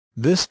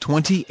This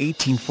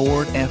 2018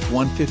 Ford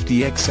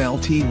F-150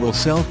 XLT will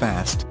sell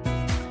fast.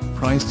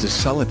 Price to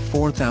sell at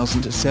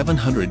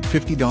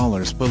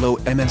 $4,750 below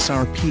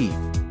MSRP.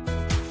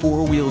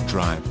 Four-wheel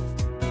drive.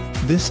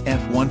 This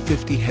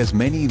F-150 has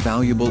many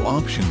valuable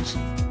options.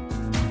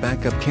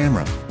 Backup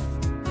camera,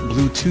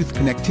 Bluetooth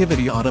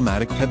connectivity,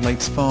 automatic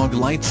headlights, fog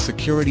lights,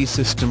 security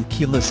system,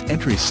 keyless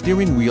entry,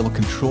 steering wheel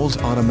controls,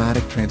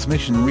 automatic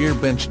transmission, rear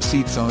bench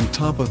seats. On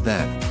top of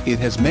that, it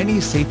has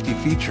many safety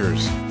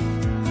features.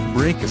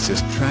 Brake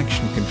assist,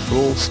 traction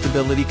control,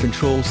 stability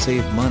control.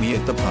 Save money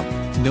at the pump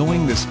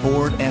knowing this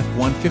Ford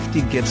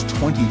F-150 gets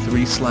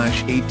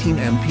 23/18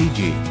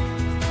 mpg.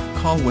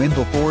 Call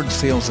Wendle Ford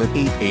Sales at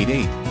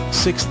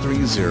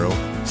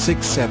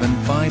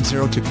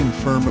 888-630-6750 to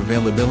confirm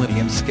availability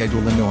and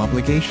schedule a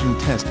no-obligation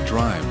test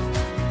drive.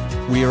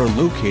 We are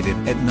located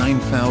at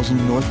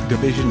 9000 North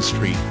Division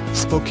Street,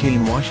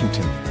 Spokane,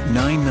 Washington,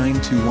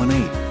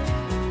 99218.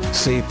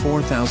 Save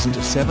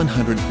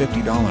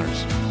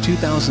 $4,750,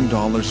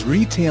 $2,000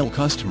 retail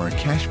customer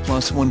cash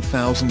plus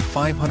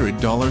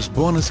 $1,500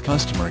 bonus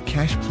customer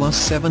cash plus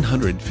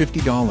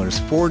 $750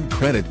 Ford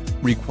credit,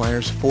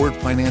 requires Ford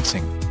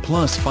financing,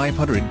 plus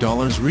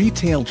 $500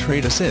 retail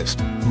trade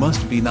assist,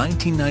 must be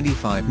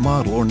 1995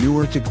 model or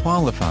newer to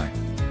qualify.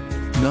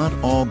 Not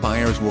all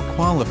buyers will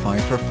qualify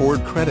for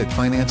Ford credit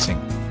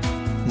financing.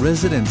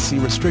 Residency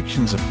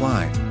restrictions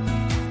apply.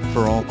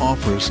 For all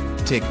offers,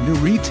 take new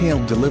retail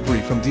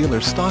delivery from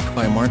dealer stock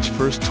by March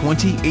 1,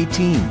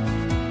 2018.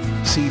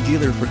 See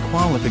dealer for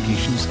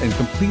qualifications and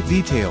complete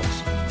details.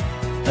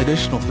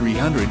 Additional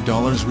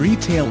 $300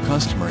 retail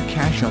customer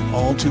cash on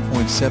all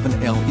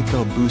 2.7L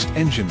EcoBoost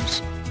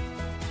engines.